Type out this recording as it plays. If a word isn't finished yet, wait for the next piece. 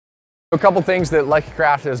A couple things that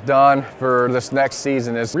ICAST has done for this next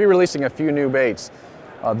season is re-releasing a few new baits.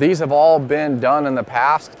 These have all been done in the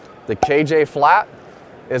past, the KJ flat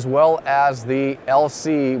as well as the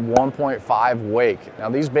LC 1.5 wake. Now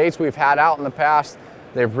these baits we've had out in the past,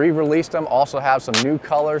 they've re-released them, also have some new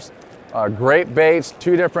colors. Great baits,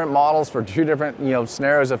 two different models for two different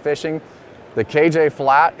scenarios of fishing. The KJ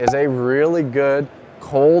flat is a really good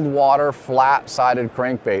cold water flat-sided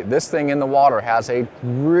crankbait. This thing in the water has a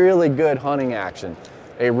really good hunting action,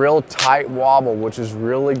 a real tight wobble, which is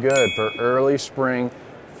really good for early spring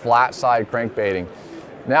flat side crankbaiting.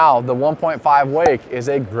 Now the 1.5 wake is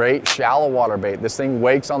a great shallow water bait. This thing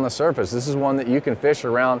wakes on the surface. This is one that you can fish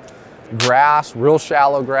around grass, real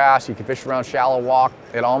shallow grass. You can fish around shallow walk.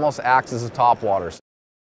 It almost acts as a topwater.